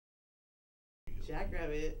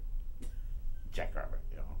Jackrabbit. Jackrabbit,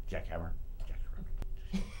 you know, Jackhammer,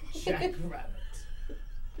 Jackrabbit. Jackrabbit.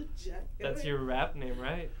 That's your rap name,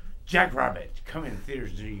 right? Jackrabbit, coming in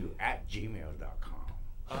theaters near you at gmail.com.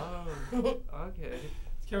 Oh, okay.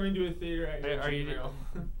 It's coming to a theater at your Are Gmail.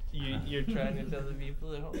 You're trying to tell the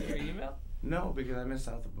people at home your email? No, because I missed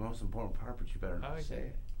out the most important part, but you better not Okay.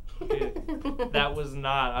 say it. Dude, that was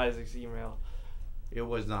not Isaac's email. It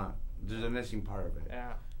was not. There's a missing part of it.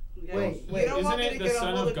 Yeah. Yeah, Wait, you don't want isn't me it to the get a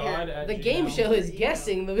Son hold of God your- at The Gmail? game show is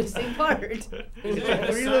guessing the missing part. Isn't it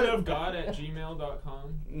the Son of God at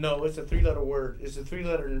gmail.com? No, it's a three-letter word. It's a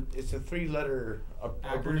three-letter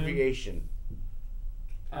abbreviation.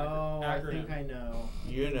 Acronym. I think I know.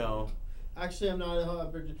 You know, Actually, I'm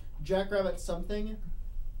not Jackrabbit something.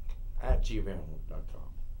 at gmail.com.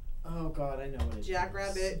 Oh God, I know what it is.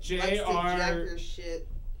 Jackrabbit likes to J.R. jack your shit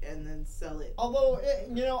and then sell it. Although,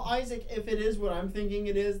 Isaac, if it is what I'm thinking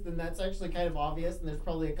it is, then that's actually kind of obvious, and there's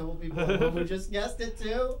probably a couple people who just guessed it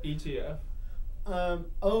too. ETF.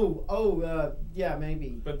 Yeah,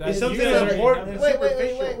 maybe. But It's that's something you that's guys are- important. It's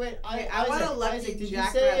Wait. Hey, I want a Isaac, lucky Isaac, did you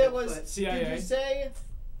jackrabbit say it was? foot. CIA. Did you say?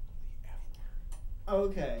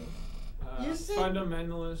 Okay. You said-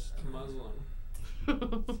 Fundamentalist Muslim.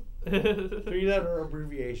 Three-letter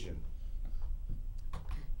abbreviation.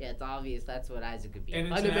 Yeah, it's obvious that's what Isaac could be. And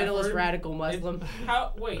it's an Fundamentalist F-word? radical Muslim.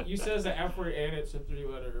 Wait, you says the F word and it's a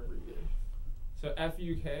 3-letter abbreviation. So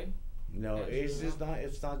FUK? No, Yeah, it's sure. just not.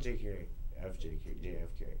 It's not JK, FJK,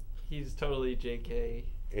 JFK. He's totally JK.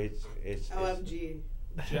 It's OMG.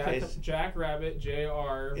 Jackrabbit,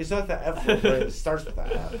 JR. It's not the F word, but it starts with the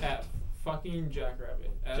F. F. Fucking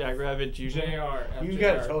Jackrabbit. F. Jackrabbit Jr. JR. You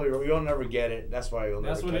got it totally wrong. You'll never get it. That's why you'll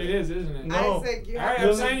never. That's what catch it is, isn't it? No. Isaac, you Alright, have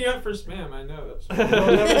I'm to signing you up for spam. I know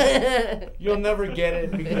that's. You'll never get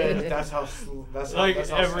it because that's how. Like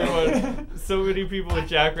that's how everyone, so many people with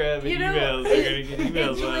Jackrabbit You know, emails are gonna get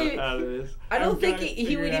emails actually, out of this. I don't I'm think trying to he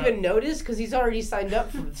figure would it out. even notice because he's already signed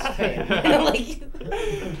up for the spam.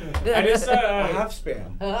 I just I have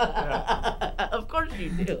spam. Of course you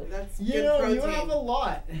do. That's You good know, protein. you have a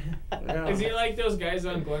lot. Yeah. Is he like those guys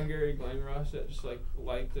on Glengarry Glen Ross that just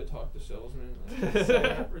like to talk to salesmen? Like, sign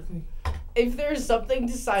up for things? If there's something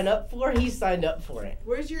to sign up for, he signed up for it.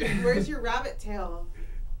 Where's your rabbit tail?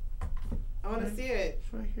 I want to see it.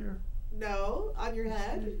 It's right here. No, on your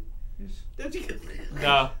head. It's, Don't you?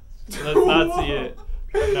 No, let's not see it.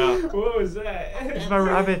 No. What was that? it's my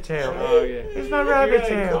rabbit tail. Oh, okay. It's my You're rabbit like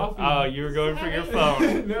tail. coughing. Oh, you were going for your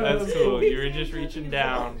phone. No, That's that's cool. cool. You were just reaching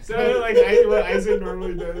down. So like what Isaac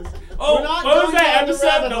normally does. Oh, We're not what was going that down the episode?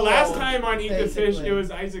 rabbit The hole, last time on Eat the Fish, basically. it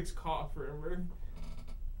was Isaac's cough. Remember?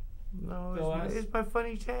 No, The last- it's my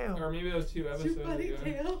funny tail. Or maybe it was 2 It's your episodes funny ago.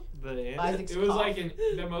 tail. The Isaac's It was cough. like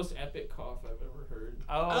the most epic cough I've ever heard.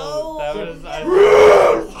 Oh, that was.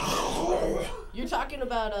 You're talking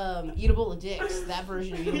about Eatable of Dicks, that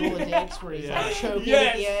version of Eatable of Dicks where he's Yeah. like choking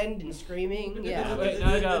Yes. at the end and screaming. Yeah. Wait,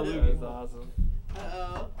 Now I got That Luke. was Awesome.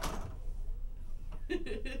 Uh-oh.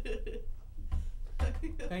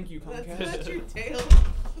 Thank you, Comcast. That's not your tail.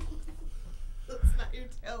 That's not your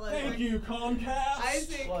tail. Thank you, Comcast.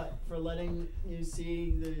 Isaac. What? For letting you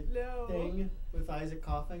see the No. thing with Isaac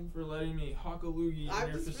coughing? For letting me hock a loogie in I'm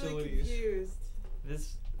your just really facilities. confused.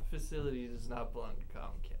 This facility does not belong to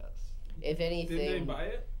Comcast. If Did they anything, buy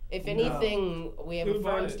it? we have Who a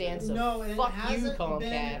bought firm it? stance of No, and it fuck you, hasn't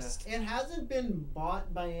Comcast. been. It hasn't been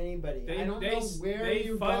bought by anybody. They- I don't they know s- where they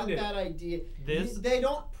you fund got it. that idea. This They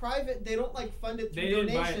don't like fund it through They didn't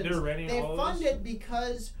buy it. donations. They're renting They all of fund this? it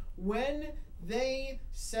because when they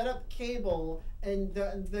set up cable and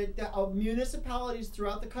the municipalities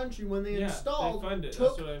throughout the country when they Yeah, installed they fund it.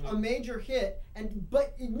 took That's what I a mean. major hit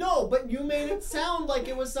but you made it sound like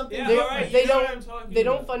it was something Yeah, They- different. they you know don't- what I'm talking They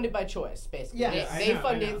don't about. fund it by choice, basically. Yeah. They, Yeah, I they know,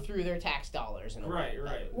 fund I know. it through their tax dollars. In a Right, way.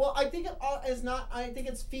 right. Well, I think it is not. I think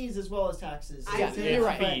it's fees as well as taxes. I Yeah, think- you're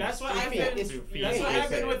right. Fees. That's what It's happened. fees. That's Fees. what Fees.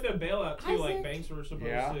 happened with the bailout too. Like Isaac. banks were supposed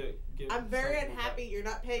Yeah. to give. I'm very something unhappy you're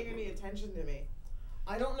not paying any attention to me.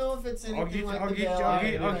 I don't know if it's anything I'll give, like I'll the give,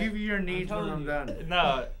 bailout. I'll give you your needs when telling I'm you. done.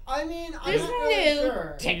 No, I mean, I'm There's not no really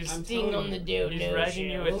sure. texting on the Dou he's Kno writing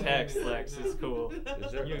you a Show. text, Lex. It's cool. Is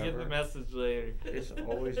there You'll get the ever- message later. It's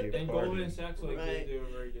always a And party. Goldman Sachs like Right. they do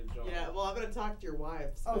a very good job. Yeah, well, I'm gonna talk to your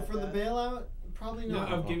wives. Oh, about for the that. bailout? Probably No,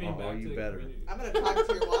 not. of giving Oh, back you to the better. community. I'm gonna talk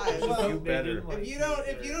to your wives. Well, You They better. didn't, like, if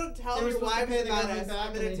you don't tell They were your supposed to wives pay the about government us, back I'm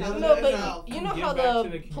and gonna they tell didn't. them No, yourself. but you know Give how back to the the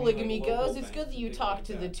community, polygamy like local goes. It's good that you banks, talk like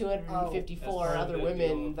to the that. 254 That's other part of the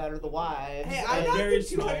women deal. that are the wives. Hey, and- I'm not Very the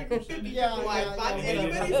small 250 percentage. Yeah, wife. yeah, I'm yeah,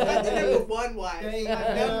 anybody's whatever. got the number one wife. They-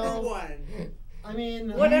 I'm number no. one. I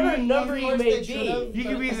mean, Whatever of number you course may they should be. have, You but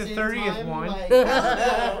could at be the same 30th time, one. Like,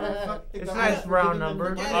 fuck the It's a government nice for round giving them number.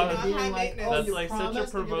 the money Yeah, and not being high like, maintenance. oh, That's you like such a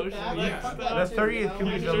promised to give it promotion. back? Yeah. Fuck The that The too, 30th you know? could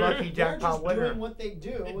be the Sure. lucky They're jackpot just winner. doing what they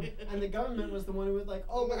do, and the government was the one who was like,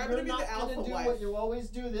 oh, but I'm you're gonna be not the gonna alpha do wife. what you always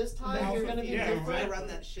do this time. You're gonna be Yeah, different. I run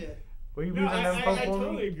that shit. Will you be No, the I info for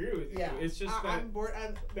totally me? agree with you. Yeah. It's just I'm bored.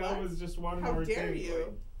 that What? was just one How more dare thing.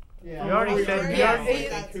 you? Yeah. You already How said- dare you you already- say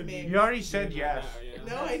that to me? You already said yes.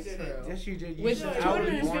 No, I That's didn't. true. Yes, you did. You With said No, I was born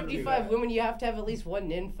to do 255 that. women, you have to have at least one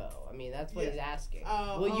nympho. I mean, that's what Yeah. he's asking.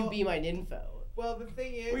 Oh, Will you be my nympho? Well, the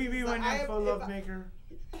thing is, Will you be is my that I have- info if love I- maker?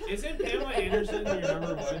 Isn't Pamela Anderson your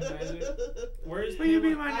number one, Isaac? Where's Will you be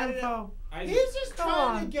Pamela? my info? Isaac? He's just Come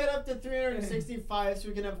trying on. to get up to 365 so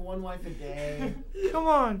we can have one wife a day. Come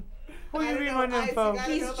on. Will I you don't be know, my Isaac, info? I don't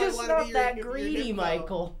He's know if I just wanna not be your- that your greedy, nympho.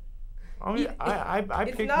 Michael. I mean, I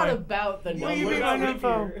It's picked not my. about the Will you number. be my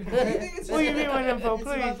info? Do you think it's Will you just- be my info, It's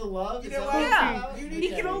please? about the love. You is know that what? what it's Yeah. about? You need He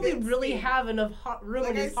to can only convince really me. have enough room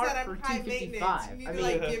Like in I his said, heart I'm for high maintenance. 255. You need I to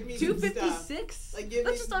like mean, give me some stuff. 256? Like, give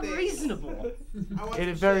That's me just some things. unreasonable. I want It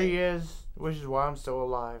some very shit. is, which is why I'm still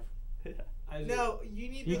alive. Isaac. No, you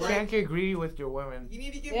need You to can't like. get greedy with your women. You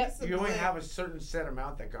need to give Yep. me some. You only like- have a certain set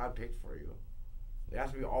amount that God picked for you. It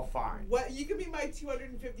has to be all fine. What? You could be my You're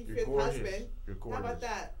 255th gorgeous. husband. You're How gorgeous. about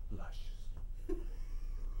that? Luscious.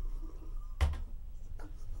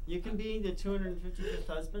 You can be the 255th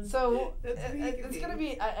husband. So, That's what he can it's be. gonna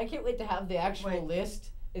be. I can't wait to have the actual Wait. list.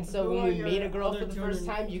 And so Who when are we your meet a girl other for the first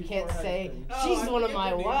time, you can't 254 say, husbands? Oh, she's I one of can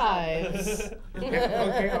my introduce wives.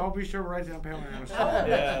 Okay, I'll be sure to write down Pamela Anderson.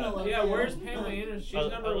 Yeah. Yeah, where's Pamela Anderson? She's A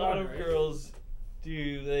number lot one, of right? girls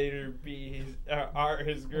do later are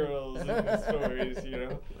his girls in the stories, you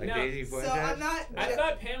know. Like No, Daisy So Fuentes. I'm not. I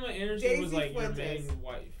thought Pamela Anderson was Daisy like your Fuentes. main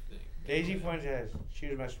wife thing. Daisy Fuentes. She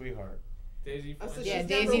was my sweetheart. Daisy Oh, so Fuentes. she's Yeah,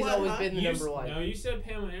 number Daisy's one, always huh? been the You number s- one. No, you said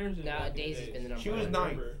Pamela Anderson. Nah, back in the Daisy's days. been the number She one. was I ninth.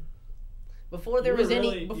 remember. Before there You was were any,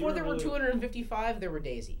 really- before you there were were really- 255, there were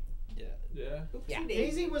Daisy. Yeah. Yeah. Oopsie Yeah.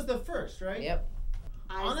 Daisy was the first, right? Yep.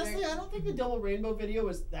 Honestly, I don't think the double rainbow video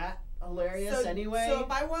was that hilarious anyway. So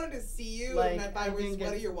if I wanted to see you, Like, and if I I was think one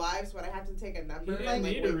of it's- your wives, would I have to take a He number didn't and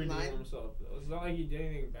like need wait to in redeem line? himself though. It's not like he did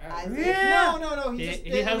anything bad. I- Yeah. No. He just He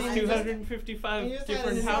did, has I mean, he just- 255 he just had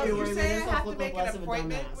different his So happy you're way houses. made saying I himself have to look make like an less of a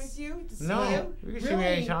appointment dumbass. with you to see No, him? you can see me Really?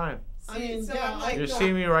 anytime. I mean, So yeah, I'm like, You're no,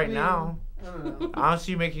 seeing me right I mean, now. I don't know. I don't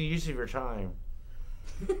see you making use of your time.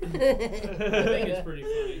 I think it's pretty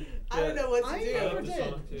funny. I don't know what to I do. I never like the did.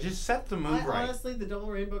 song too. Just set the mood I right. honestly, the double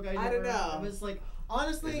rainbow guy. I never, don't know. I was like,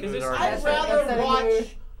 honestly, Is this- I'd That's rather that watch. mood.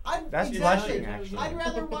 That's exactly. blushing, actually. I'd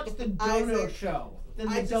rather watch the Dou Isaac, Kno Show than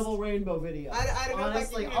I the just- double rainbow video. I don't know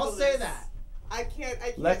honestly, if I can I'll handle say this. that. I can't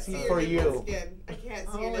Let's see see your for nipple you. skin. I can't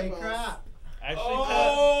see your Holy nipples. crap! Actually,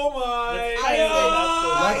 Oh my let's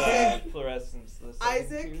Isaac! Isaac! fluorescence. this Isaac,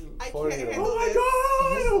 second, I too. For can't you. handle Oh my this. god!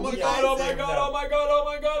 Oh my Isaac. god! Oh my god! Oh my god! Oh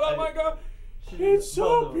my god! Oh my god! It's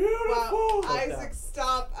so beautiful. Wow, Like Isaac, that.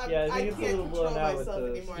 stop! Yeah, I I think it's a can't little control blown out with myself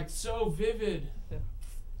those. anymore. It's so vivid.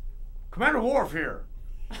 Commander Worf here.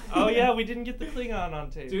 Oh yeah, we didn't get the Klingon on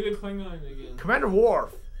tape. Do the Klingon again. Commander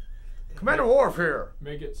Worf. Commander Worf here.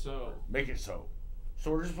 Make it so. Make it so.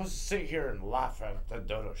 So we're just supposed to sit here and laugh at the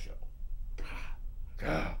Dou Kno Show.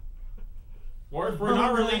 Worf, we're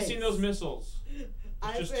not Nice. releasing those missiles.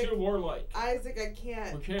 It's just Isaac, too warlike. Isaac, I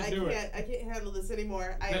can't. We can't I do it. can't. I can't handle this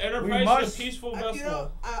anymore. The I, Enterprise must- is a peaceful you vessel.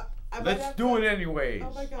 know, I might Let's have do to- it anyways.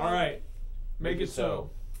 Oh my god! All right, make it so.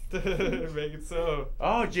 Make it so.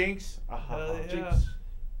 Oh, Jinx. Hell yeah. Jinx.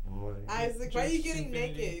 Isaac, why are you Jinx getting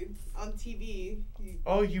infinity. naked on TV?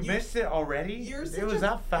 Oh, you missed it already? You're It such was a,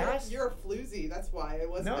 that fast? You're a floozy. That's why it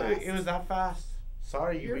was No, fast. it was that fast.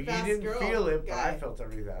 Sorry, You're a you fast didn't girl, feel it, but I guy. felt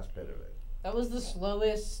every last bit of it. That was the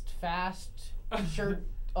slowest, fast shirt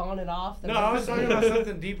on and off. No, I was talking about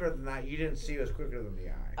something deeper than that. You didn't see it was quicker than the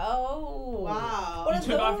eye. Oh. Wow. What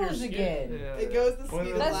You are took off your those skin. again? Yeah. It goes the Well,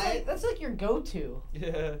 speed of light. That's like your go-to.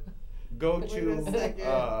 Yeah. Go Wait a to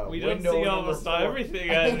second. We don't window see number almost 4. everything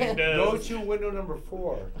Isaac Go does. to window number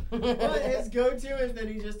 4. But his go-to is that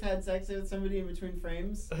he just had sex with somebody in between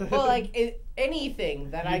frames. Well, like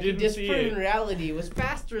anything that You I could didn't see disprove it. in reality was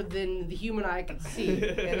faster than the human eye could see,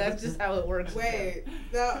 and that's just how it works. Wait,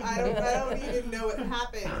 no, I don't even know what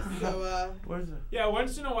happened. So, Where's it? Yeah,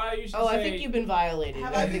 once in a while you should Oh, say. I think you've been violated.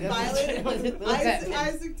 have I think been that's violated? what's happened.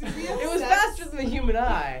 Isaac, did we have It was sex? faster than the human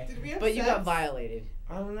eye, Did we have but you sex? got violated.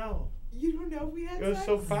 I don't know. You don't know if we had It was sex?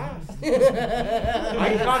 so fast.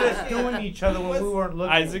 I I caught us doing each other when we weren't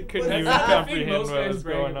looking. Isaac couldn't That's even not- I think comprehend most what guys was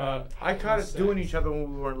brag going about on. I caught us sex. doing each other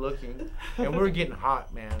when we weren't looking. And we were getting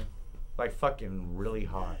hot, man. Like fucking really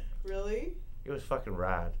hot. Really? It was fucking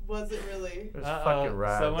rad. Was it really? It was fucking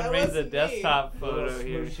rad. Someone That made the wasn't me. desktop photo Little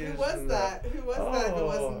here. smooches Who was and that? Who was that if it Oh.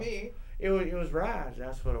 wasn't me? It was rad.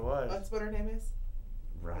 That's what it was. That's what her name is?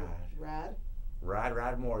 Rad.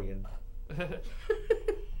 Rad? Morgan.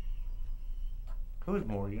 Who's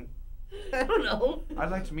Morgan? I don't know.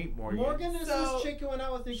 I'd like to meet Morgan. Morgan is So- this chick who went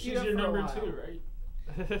out with She's Nikita your for a number while. 2, right?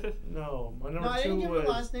 No, my number No, I didn't two give was her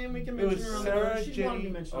last name. We can it was mention her on Sarah the She's Jenny- wanted to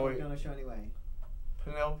be mentioned oh, on the wait. Dou Kno Show anyway.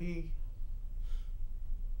 Penelope.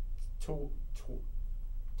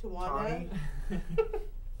 Tawanda?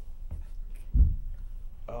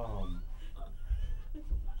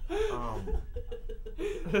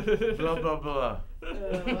 Blah blah blah.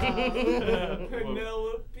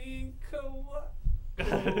 Penelope Kawa.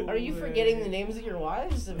 Are you forgetting the names of your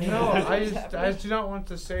wives? I mean, No, what's I happening? do not want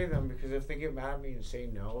to say them because if they get mad at me and say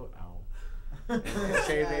no, and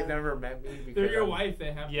say they've never met me because They're your I'm- wife.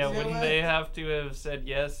 They have. Yeah, to. know wouldn't what? they have to have said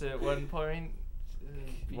yes at one point?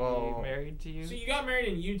 Be Well- married to you? So you got married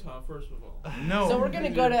in Utah, first of all. No. So we're gonna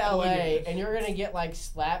go to LA, Polygamous. and you're gonna get like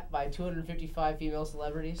slapped by 255 female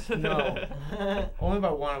celebrities. No. Only by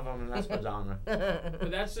one of them, and that's Madonna. But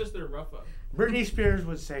that's just their rough up. Britney Spears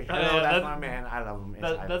would say, "Hello, Yeah, that's that- my man. I love him."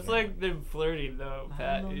 That's like them flirting, though,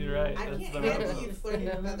 Pat. You're right. I That's can't the handle rough you up. flirting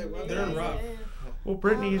with other women. They're rough. Well,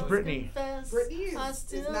 Britney is Britney. Britney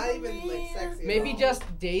is not even like sexy. Maybe at all.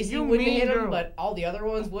 just Daisy You wouldn't mean hit him, girl. but all the other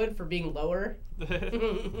ones would for being lower.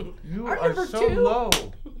 You Our are number so 2. low.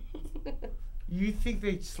 You think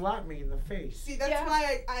they'd slap me in the face? See, that's Yeah.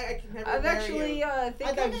 why I can never I've marry actually you. think I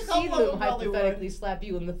think I've a seen couple of them them probably hypothetically slap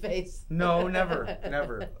you in the face. No, never,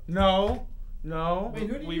 never. No, no. Wait,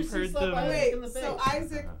 who did you We've see heard slap them Isaac Wait, in the face? so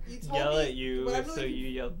Isaac, you told Yell me at you, what I'm so really you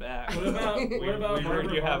yelled back. What about we what about we heard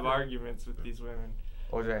Barbara you have Parker? arguments with these women.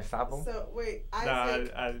 Oh, did I slap him? So wait, No,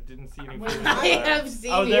 Isaac. I didn't see any. Wait, footage I of that. have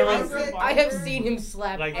seen Oh, there him. was I have seen him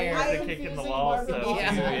slap like air. I- the kick in the confusing wall Barbara stuff. Parker.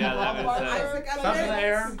 too. Yeah, that was Isaac, I'm Something very-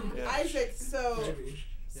 there. Yeah. Isaac,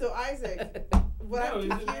 so Isaac, what No, I'm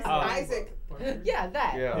it's- confused, Oh. Isaac. Yeah,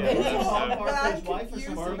 that. Yeah. Yeah. What Yeah. what I'm Parker's wife or confused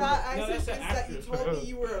something? about No, Isaac that's is the that you actress. told me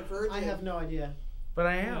you were a virgin. I have no idea. But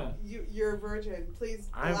I am. You're a virgin. Please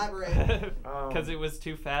I'm- elaborate. Because it was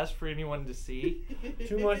too fast for anyone to see.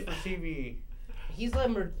 Too much for TV. He's like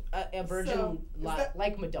a virgin So, is that-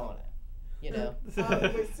 like Madonna, you know.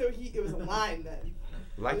 Wait, so it was a line then.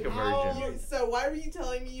 Like a How- virgin. So why were you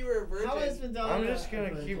telling me you were a virgin? How has Madonna? I'm just gonna a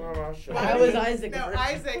virgin? keep my mouth shut. Why How were is you- Isaac a No, virgin?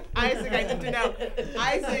 Isaac, I need to know.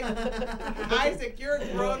 Isaac, you're a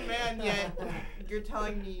grown man yet. You're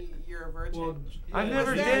telling me you're a virgin. Well, I yeah,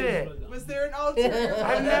 never was did there- it. Was there an ulterior?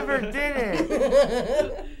 I never did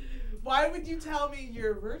it. Why would you tell me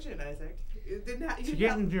you're a virgin, Isaac? It didn't have. To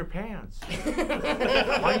get into your pants.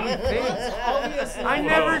 Why do you think? Obviously. I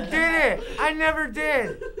never did it. I never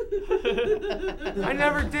did. I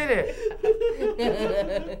never did it.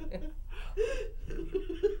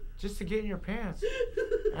 Just to get in your pants.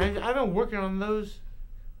 I've been working on that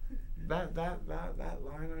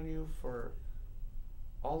line on you for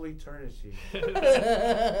all eternity.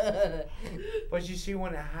 But you see,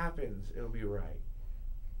 when it happens, it'll be right.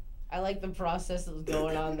 I like the process that was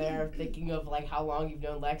going on there, of thinking of like how long you've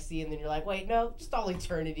known Lexi, and then you're like, wait, no, just all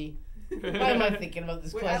eternity. Why am I thinking about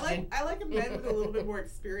this Wait, question? I like a man with a little bit more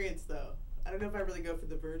experience, though. I don't know if I really go for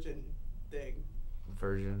the virgin thing.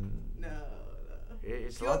 Virgin. No.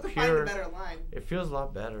 It's a You'll have lot to find a pure. better line. It feels a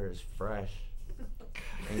lot better. It's fresh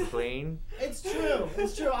and clean. It's true.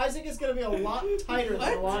 It's true. Isaac is going to be a lot tighter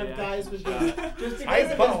than a lot of Yeah. guys would be. Just to Tight get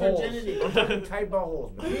his buttholes. virginity. I'm talking tight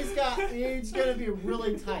buttholes, man. He's going to be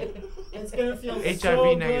really tight. It's going to feel HIV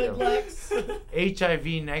so negative. good, Lex. HIV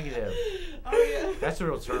negative. Oh yeah. That's a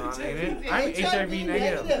real turn on, ain't it? I'm HIV HIV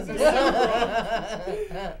negative.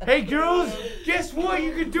 negative. Hey girls, guess what?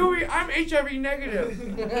 You can do it. I'm HIV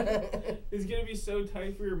negative. It's gonna be so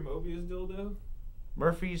tight for your Mobius dildo.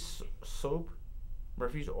 Murphy's soap?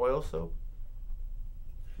 Murphy's oil soap?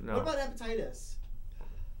 No. What about hepatitis?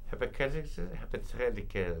 Hepatitis?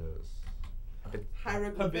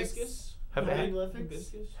 Hibiscus.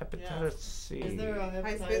 Hieroglyphics? Hepatitis C. Is there a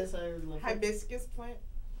hepatitis hieroglyphic? Hibiscus plant.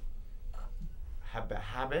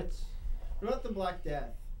 Habits? What about the Black Death?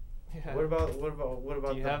 Yeah. What about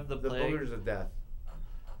Do you have the plague? boogers of death?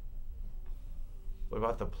 What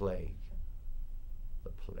about the plague? The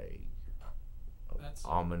plague. Of That's-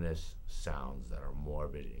 ominous sounds that are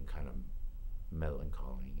morbid and kind of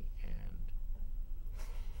melancholy and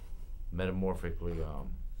metamorphically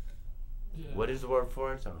Yeah. what is the word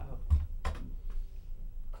for it?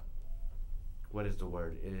 What is the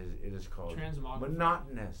word? It is called Transmography.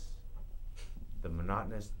 monotonous. The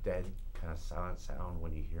monotonous, dead, kind of silent sound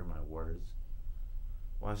when you hear my words.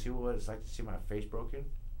 Want to see what it's like to see my face broken?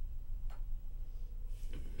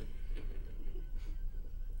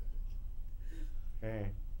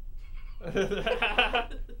 Hey.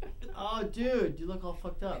 Oh, dude, you look all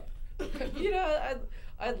fucked up. You know,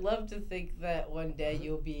 I'd love to think that one day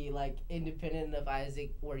you'll be like independent of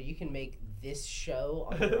Isaac, where you can make this show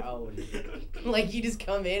on your own. Like you just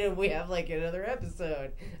come in and we have like another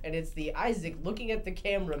episode, and it's the Isaac looking at the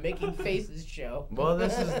camera making faces show. Well,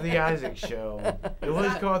 this is the Isaac show. It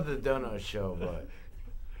was called the Dou Kno Show, but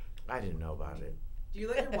I didn't know about it. Do you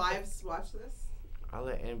let your wives watch this? I'll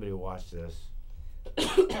let anybody watch this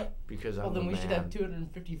because I'm Well, then the we man. should have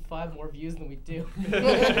 255 more views than we do.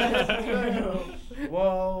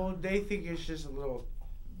 Well, they think it's just a little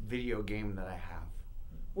video game that I have.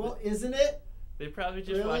 Well, isn't it? They probably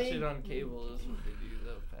just watch Really? it on cable. Is what they do,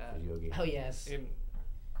 though, Pat. Video game. Oh yes. And,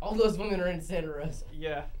 All those women are in Santa Rosa.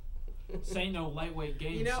 yeah. Say no lightweight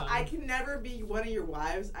game. You know, son. I can never be one of your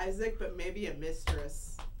wives, Isaac, but maybe a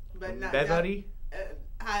mistress. But not Bed not- buddy?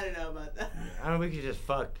 I don't know about that. I mean, we could just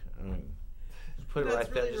fuck. I mean, just put it That's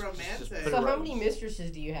right there. really Just romantic. put So it how right- many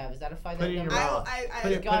mistresses do you have? Is that a Put finite it in number? your mouth. I Put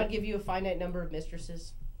Does it- God give you a finite number of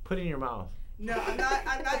mistresses? Put it in your mouth. No, I'm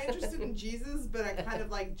not interested in Jesus, but I kind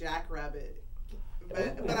of like Jackrabbit. But Ooh,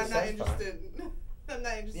 I'm not that's interested. I'm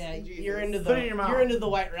not interested Yeah, in Jesus. you're into Put the it in your mouth. you're into the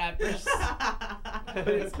white rappers.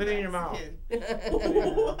 Put it in your mouth.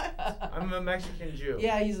 What? I'm a Mexican Jew.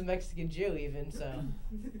 Yeah, he's a Mexican Jew even so.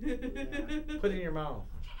 Put it in your mouth.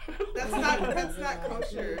 That's not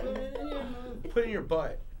kosher. Put it in your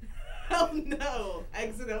butt. Oh no,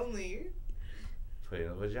 exit only. Put it in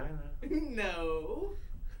the vagina. No,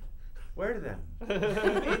 Where then?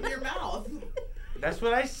 in your mouth. That's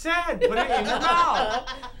what I said. Put it in your mouth.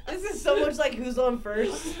 This is so much like Who's On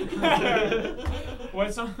First.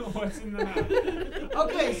 What's in the mouth?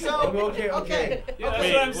 Okay, so Okay. Yeah, that's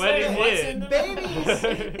okay. what I'm what saying. is What's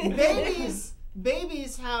it? in the mouth?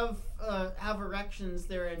 Babies have erections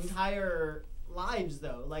their entire lives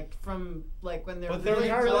though, like from like when they're But their really,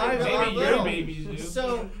 entire really, lives really aren't little. babies do.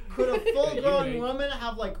 So could a You full-grown make. woman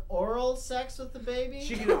have like oral sex with the baby?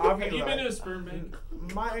 She can ovulate. Have you been to a sperm bank?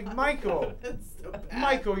 Michael. That's so bad.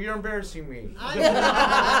 Michael, you're embarrassing me.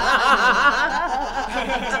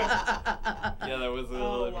 Yeah, that was a little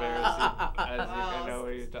Oh, embarrassing. wow. I think Wow. I know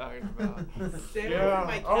what you're talking about. Stay away Yeah, from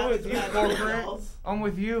my I'm with cabin you, without corporate. balls. I'm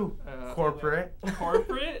with you, corporate.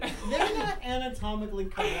 Corporate? They're not anatomically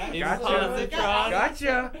correct. Is Gotcha. positron?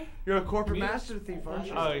 Gotcha. You're a corporate Me? master thief, aren't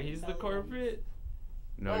you? Oh, he's the corporate?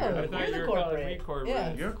 No, Oh, you're I the thought You're you the were calling corporate. me corporate.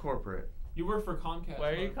 Yeah. You're corporate. You work for Comcast. Why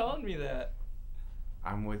are you huh? calling me that?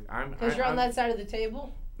 I'm. Because you're on that side of the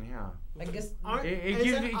table. Yeah. I guess. Aren't- It is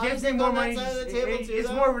gives it me Isaac more on that money. side of the table too, It's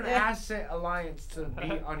though? more of an Yeah. asset alliance to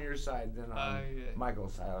be on your side than on Yeah.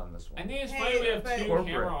 Michael's side on this I one. think it's Hey, funny we have but- two Corporate.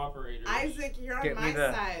 camera operators. Isaac, you're on Get me my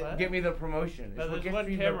the- side. What? Get me the promotion. No, It's what there's gets one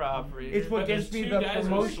me camera the, operator. It's what But gets there's me two the guys with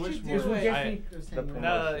promotion. switchboards. It's what I- gets me Just the hanging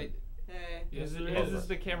out. promotion. Hey. His Yes, is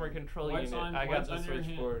the camera control What's unit. on- I got what's the on your hand?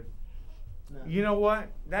 switchboard. No. You know what?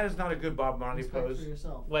 That is not a good Bob Marley Respect pose. for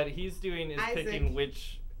yourself. What he's doing is Isaac. picking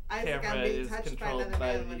which Isaac, camera I'm being is touched by controlled another by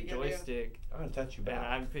man. What the are you gonna do? joystick, I'm gonna touch you and back.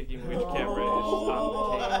 I'm picking which camera is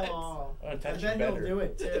on the tape. Oh. I'm gonna I touch you bet he'll better. do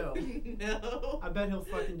it too. No. I bet he'll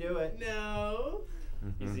fucking do it. No.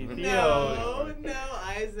 Easy Mhm. Theo. No,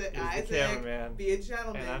 Isaac. Is the Isaac, cameraman. be a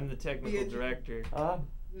gentleman. And I'm the technical director.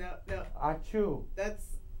 No, Achoo.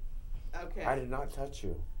 that's okay. I did not touch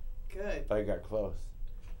you, Good. but I got close.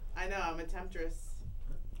 I know. I'm a temptress.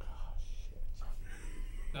 Oh shit.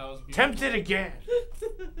 That was beautiful. Tempted again.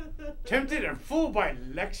 Tempted and fooled by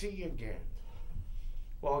Lexi again.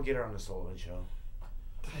 Well, I'll get her on the Sullivan Show.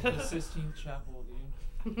 The Sistine Chapel,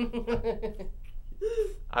 dude.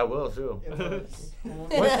 I will too. It was.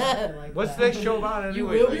 What's the next show about anyway? You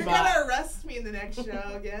will be You're back. gonna arrest me in the next show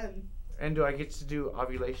again. And do I get to do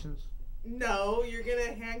ovulations? No, you're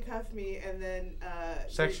gonna handcuff me and then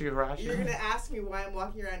Sexually harass You're you? gonna ask me why I'm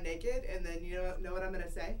walking around naked, and then you know what I'm gonna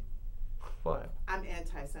say? What? I'm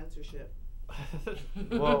anti-censorship.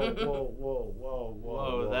 Whoa.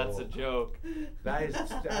 Whoa, that's a joke. That is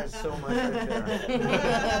so much right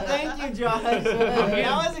there. Thank you, Josh.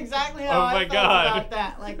 That was exactly how Oh I my felt God. about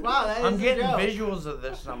that. Like, wow, that is I'm a getting joke. visuals of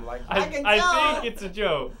this, and I'm like, I can I tell. think it's a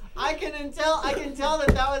joke. I can tell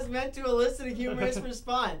that was meant to elicit a humorous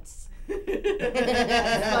response. Like,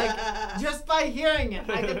 just by hearing it,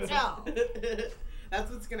 I can tell.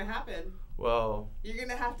 That's what's gonna happen. well, You're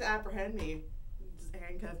gonna have to apprehend me. Just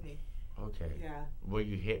handcuff me. okay. Yeah. Will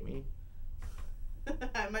you hit me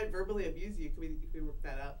I might verbally abuse you. Can we work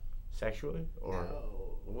that out? sexually, or?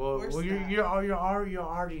 No. Well, Worse well than you're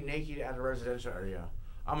already naked at a residential area.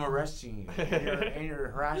 I'm arresting you, and you're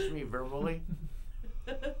harassing me verbally.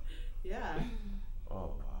 Yeah. Oh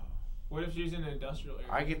wow. What if she's in an industrial area?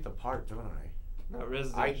 I get the part, don't I? Not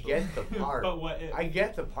residential. I get the part. But what if? I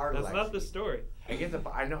get the part. That's not the Lexi. story. I get the.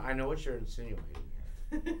 I know what you're insinuating.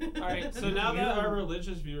 All right, so now that our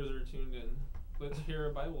religious viewers are tuned in, let's hear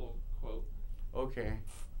a Bible quote. Okay.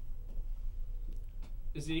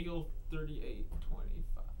 Ezekiel 38:25.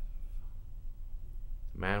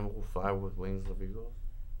 Man will fly with wings of eagles.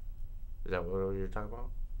 Is that what you're talking about?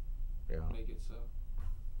 Yeah. Make it so.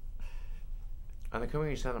 On the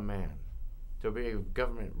coming Son of Man, there will be a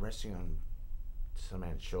government resting on some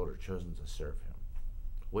man's shoulder, chosen to serve him.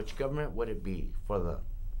 Which government would it be for the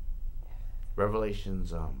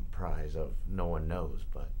Revelation's prize of no one knows,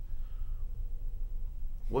 but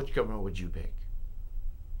which government would you pick?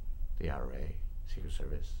 The IRA, Secret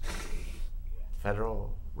Service,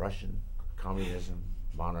 federal, Russian, communism,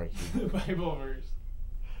 monarchy, The Bible verse.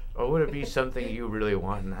 or would it be something you really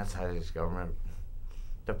want and that's how this government,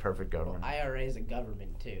 the perfect Well, government? IRA is a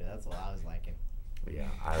government too. That's what I was liking. Yeah,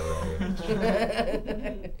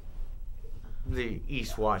 IRA. The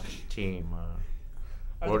East Watch team.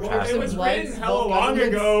 World Well, Task it was Force. written hella Both long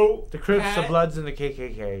governments. ago. The Crips, the Pat. Bloods, and the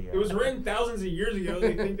KKK. Yeah. It was written thousands of years ago.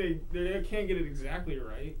 They think they can't get it exactly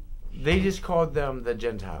right. They just called them the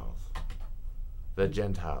Gentiles. The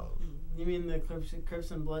Gentiles. You mean the Crips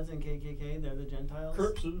and Bloods and KKK? They're the Gentiles?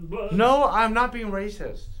 Crips and Bloods. No, I'm not being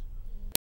racist.